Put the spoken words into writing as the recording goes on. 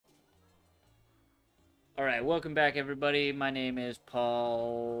Alright, welcome back everybody. My name is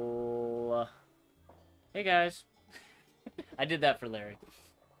Paul. Hey guys. I did that for Larry.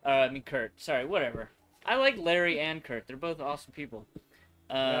 Kurt. Sorry, whatever. I like Larry and Kurt. They're both awesome people.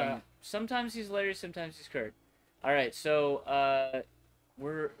 Sometimes he's Larry, sometimes he's Kurt. Alright, so,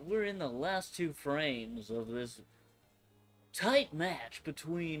 we're in the last two frames of this tight match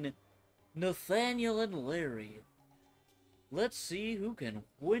between Nathaniel and Larry. Let's see who can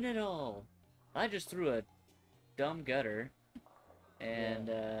win it all. I just threw a dumb gutter, and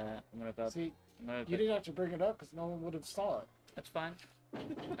I'm gonna See, you didn't have to bring it up because no one would have saw it. That's fine.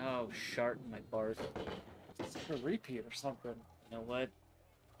 Oh, shart in my bars. It's like a repeat or something. You know what?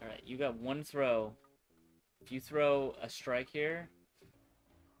 All right, you got one throw. If you throw a strike here,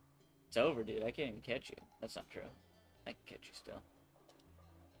 it's over, dude. I can't even catch you. That's not true. I can catch you still.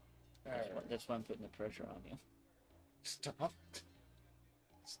 That's why I'm putting the pressure on you. Stop.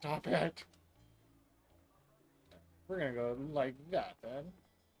 Stop it. We're gonna go like that then.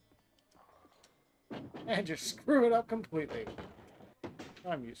 And just screw it up completely.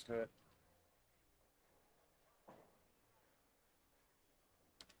 I'm used to it.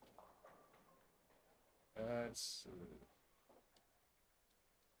 Let's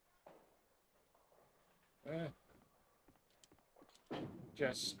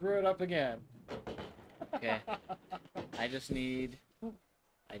just screw it up again. Okay. I just need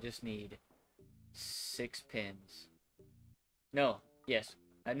 6 pins. No. Yes.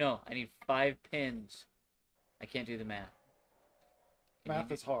 No. I need 5 pins. I can't do the math.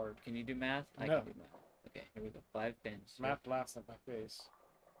 Math is hard. Can you do math? I No. can do math. Okay, here we go. 5 pins. Math laughs at my face.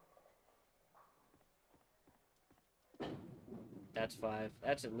 That's 5.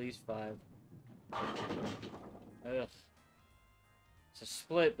 That's at least 5. Ugh. It's a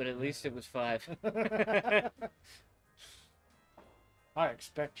split, but at least it was 5. I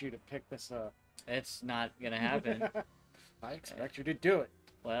expect you to pick this up. It's not gonna happen. I expect you to do it.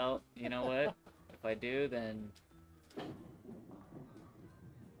 Well, you know what? If I do, then...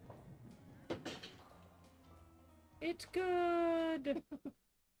 It's good!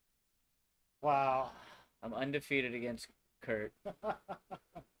 Wow. I'm undefeated against Kurt.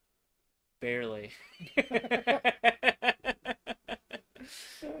 Barely.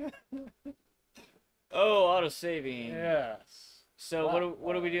 Oh, auto-saving. Yes. So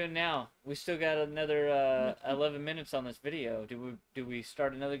what are we doing now? We still got another 11 minutes on this video. Do we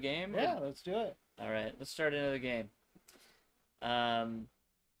start another game? Yeah, let's do it. All right, let's start another game.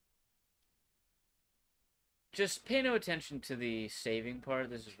 Just pay no attention to the saving part.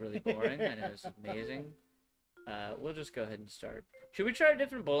 This is really boring. I know it's amazing. We'll just go ahead and start. Should we try a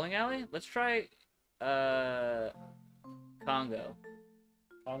different bowling alley? Let's try Congo.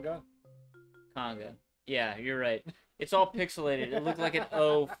 Congo? Congo. Yeah, you're right. It's all pixelated. It looked like an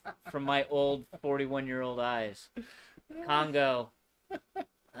O from my old 41-year-old eyes. Congo.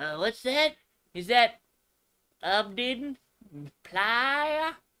 What's that? Is that Updidden?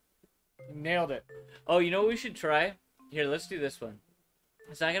 Playa? Nailed it. Oh, you know what we should try? Here, let's do this one.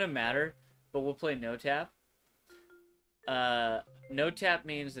 It's not gonna matter, but we'll play no tap. No tap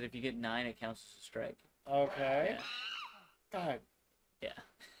means that if you get 9, it counts as a strike. Okay. Yeah. God. Yeah.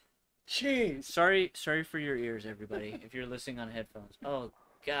 Jeez. Sorry for your ears, everybody, if you're listening on headphones. Oh,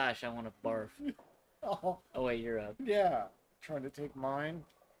 gosh, I want to barf. Oh, Oh, wait, you're up. yeah. Trying to take mine.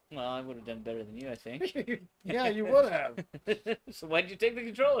 Well, I would have done better than you, I think. Yeah, you would have. So why'd you take the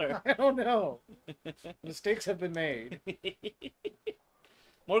controller? I don't know. Mistakes have been made.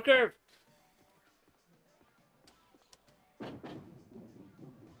 More curve.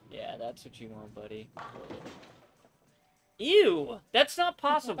 Yeah, that's what you want, buddy. Ew! That's not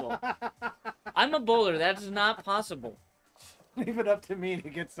possible. I'm a bowler. That is not possible. Leave it up to me to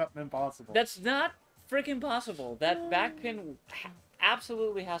get something impossible. That's not freaking possible. That back pin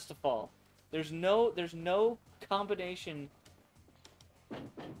absolutely has to fall. There's no combination.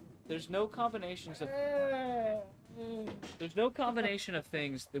 There's no combinations of. There's no combination of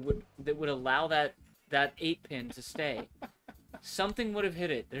things that would allow that 8 pin to stay. Something would have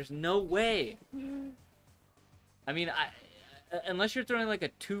hit it. There's no way. I mean, unless you're throwing like a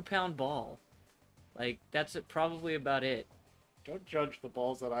 2-pound ball, like that's probably about it. Don't judge the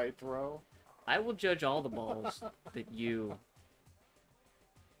balls that I throw. I will judge all the balls that you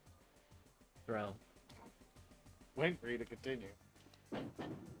throw. Wait for you to continue.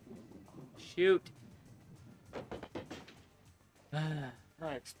 Shoot.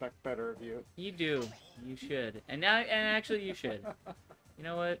 I expect better of you. You do. You should. And actually you should. You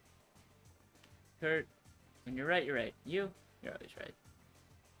know what? Kurt, when you're right, you're right. You're always right.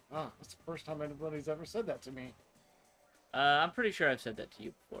 Ah, that's the first time anybody's ever said that to me. I'm pretty sure I've said that to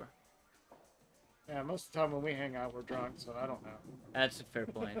you before. Yeah, most of the time when we hang out, we're drunk, so I don't know. That's a fair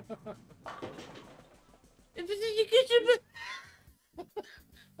point.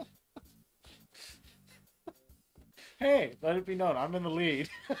 Hey, let it be known, I'm in the lead.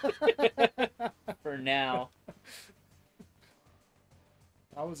 For now.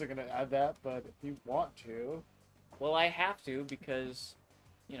 I wasn't gonna add that, but if you want to. Well, I have to because,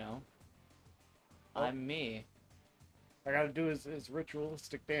 you know, I'm me. I gotta do his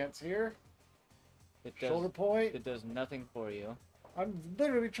ritualistic dance here. It does, Shoulder point. It does nothing for you. I'm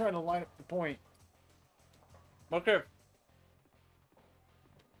literally trying to line up the point. More curve.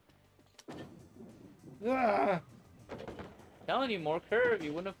 Ah! Telling you, more curve.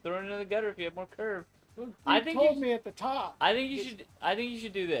 You wouldn't have thrown it in the gutter if you had more curve. You I think told you- me at the top. I think you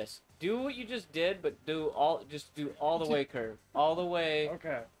should do this. Do what you just did, but do all the way curve. All the way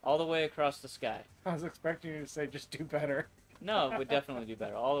Okay. all the way across the sky. I was expecting you to say just do better. No, it would definitely do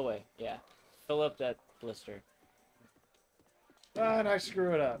better. All the way. Yeah. Fill up that blister. Ah, and I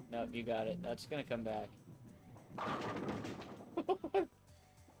screw it up. No, you got it. That's gonna come back.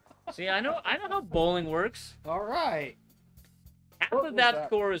 See, I know how bowling works. All right. Half What of was that that?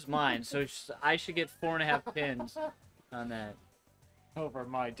 score is mine, so I should get 4.5 pins on that. Over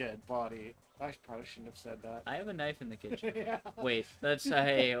my dead body. I probably shouldn't have said that. I have a knife in the kitchen. Yeah. Wait, that's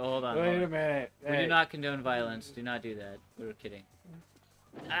hey, hold on. Wait hold a on. minute. We do not condone violence. Do not do that. We were kidding.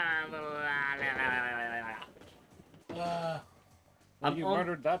 Well, you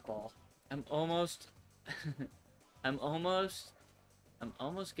murdered that ball. I'm almost I'm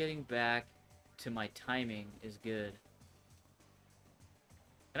almost getting back to my timing is good.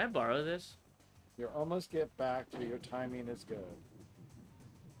 Can I borrow this? You almost get back to your timing is good.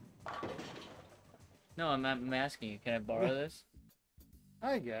 No, I'm asking you. Can I borrow this?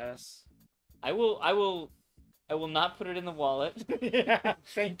 I guess. I will not put it in the wallet. Yeah,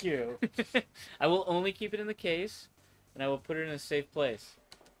 thank you. I will only keep it in the case, and I will put it in a safe place.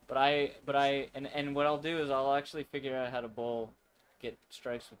 And what I'll do is I'll actually figure out how to bowl, get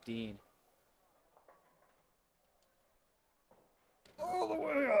strikes with Dean. All the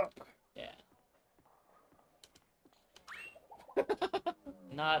way up. Yeah.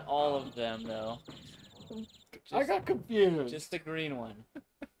 Not all of them though. I got confused. Just the green one. I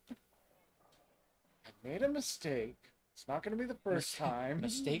made a mistake. It's not going to be the first time.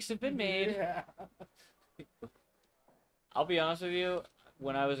 Mistakes have been made. Yeah. I'll be honest with you.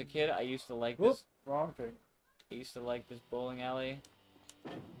 When I was a kid, I used to like Whoop, this. wrong thing. I used to like this bowling alley.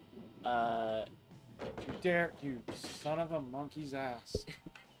 You dare, you son of a monkey's ass.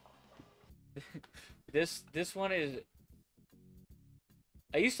 This one is.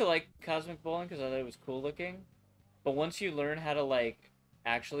 I used to like cosmic bowling because I thought it was cool looking, but once you learn how to like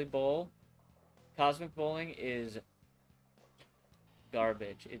actually bowl, cosmic bowling is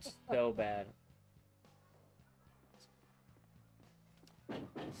garbage. It's so bad.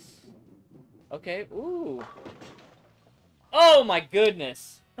 Okay. Ooh. Oh my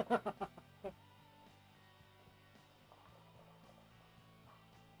goodness.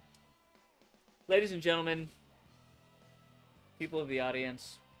 Ladies and gentlemen, people of the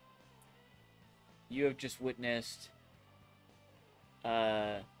audience, you have just witnessed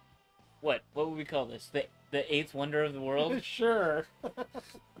what would we call this? The eighth wonder of the world? Sure.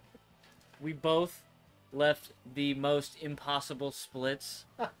 We both left the most impossible splits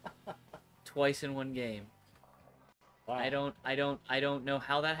twice in one game. Wow. I don't know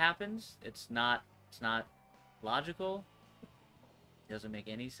how that happens. It's not logical. It doesn't make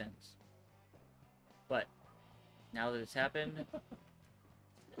any sense. But now that it's happened,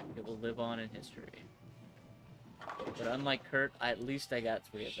 it will live on in history. But unlike Kurt, at least I got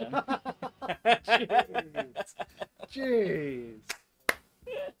 3 of them. Jeez. Jeez.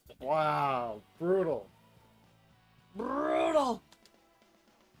 Wow. Brutal. Brutal.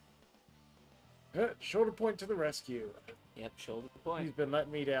 Shoulder point to the rescue. Yep, shoulder He's point. been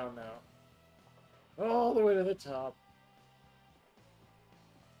letting me down now. All the way to the top.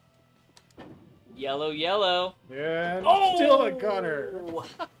 Yellow, yellow. And Oh! still a gutter.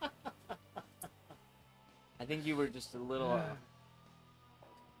 I think you were just a little.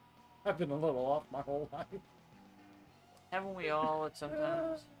 I've been a little off my whole life. Haven't we all at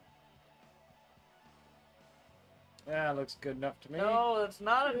sometimes? Yeah, looks good enough to me. No, that's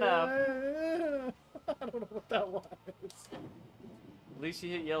not enough. I don't know what that was. At least you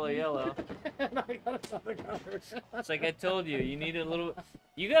hit yellow, yellow. And I got another gutter. It's like I told you. You need a little.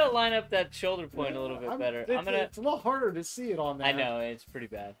 You gotta line up that shoulder point a little bit better. It's a little harder to see it on there. I know it's pretty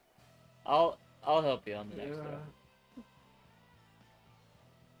bad. I'll help you on the next throw.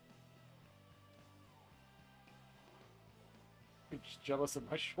 You're just jealous of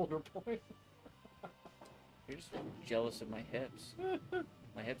my shoulder point. You're just jealous of my hips.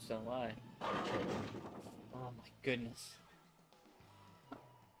 My hips don't lie. Oh my goodness. I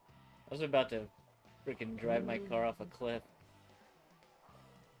was about to freaking drive my car off a cliff.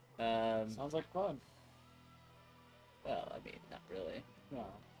 Sounds like fun. Well, I mean, not really. No.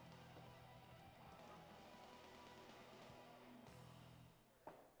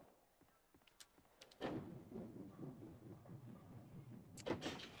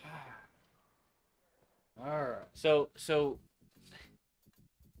 Alright. So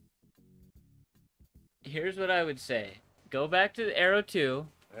here's what I would say. Go back to the Arrow 2.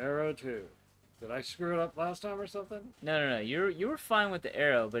 Arrow 2. Did I screw it up last time or something? No. You were fine with the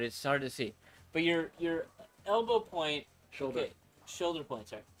arrow, but it's hard to see. But your elbow point, Shoulder. okay, shoulder point.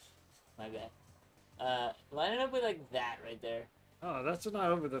 Sorry, my bad. Line it up with like that right there. Oh, that's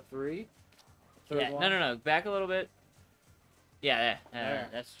not over the 3. Third Yeah. one? No. Back a little bit. Yeah. There.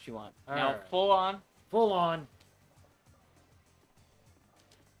 That's what you want. All Now right. full on. Full on.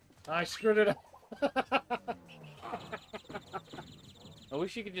 I screwed it up. I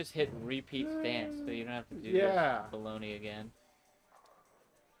wish you could just hit repeat stance so you don't have to do Yeah. this baloney again.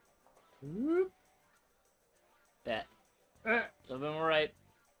 Whoop. That. Eh, A little bit more right.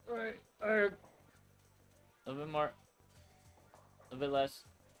 right. A little bit more. A little bit less.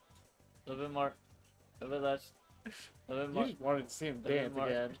 A little bit more. A little bit less. A little bit You more. just wanted to see him A little dance more.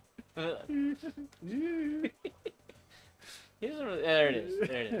 again. He doesn't really, there it is.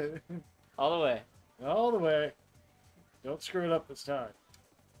 There it is. All the way. All the way. Don't screw it up this time.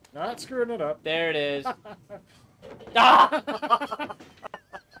 Not screwing it up. There it is. Ah!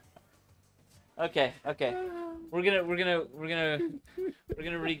 Okay. We're gonna regather.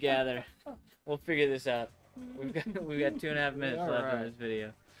 We'll figure this out. We've got 2.5 minutes All left in right. this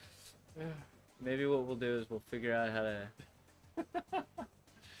video. Maybe what we'll do is we'll figure out how to.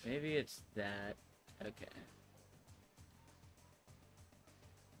 Maybe it's that. Okay.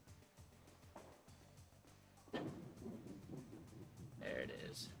 There it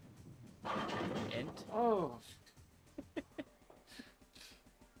is. Int. Oh.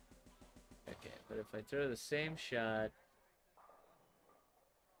 Okay, but if I throw the same shot,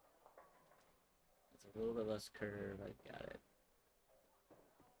 it's a little bit less curve. I got it.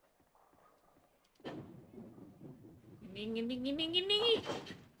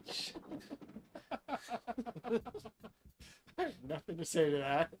 I have nothing to say to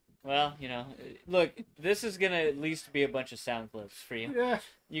that. Well, look, this is gonna at least be a bunch of sound clips for you. Yeah.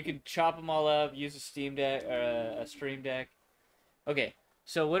 You can chop them all up, use a Steam Deck or a Stream Deck. Okay,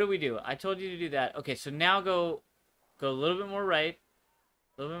 so what do we do? I told you to do that. Okay, so now go a little bit more right,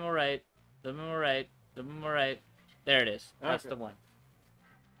 a little bit more right, a little bit more right, a little bit more right. There it is. That's Okay. the one.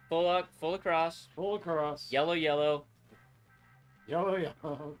 Full across. Full across. Yellow. Yellow. Good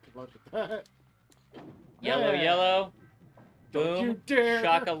luck with that. Yellow. Yeah. Yellow. Don't you Boom. dare.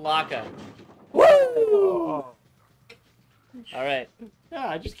 Shakalaka. Oh. All right. Yeah,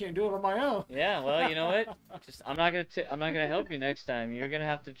 I just can't do it on my own. Yeah. Well, you know what? I'm not gonna help you next time. You're gonna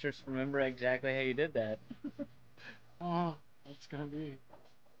have to just remember exactly how you did that. Oh, it's gonna be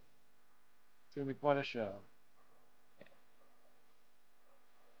quite a show.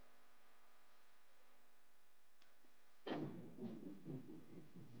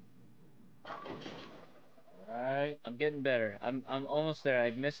 Right. I'm getting better. I'm almost there.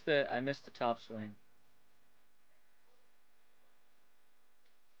 I missed the top swing.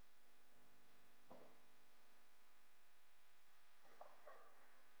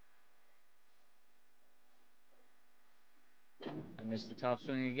 I missed the top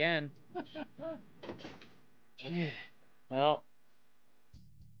swing again. Well,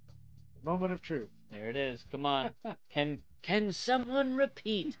 Moment of truth. there it is. Come on. Can someone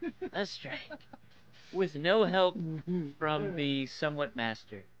repeat a strike with no help from the somewhat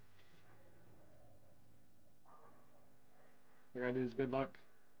master? You're gonna do is good luck.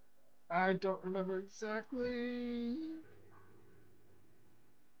 I don't remember exactly.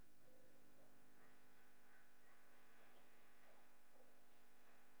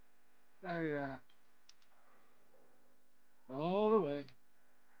 Oh yeah. All the way.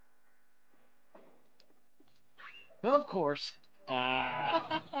 Of course.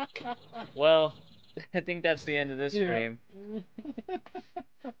 Well, I think that's the end of this Yeah. stream.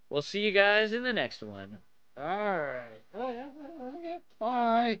 We'll see you guys in the next one. Alright.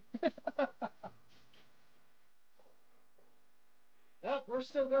 Bye. Yep, we're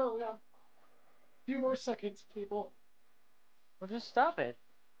still going. We got a few more seconds, people. Well, just stop it.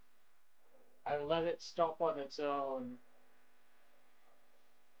 I let it stop on its own.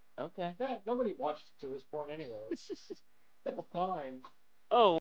 Okay. Yeah, nobody watched it to this point anyway. It's fine. Oh.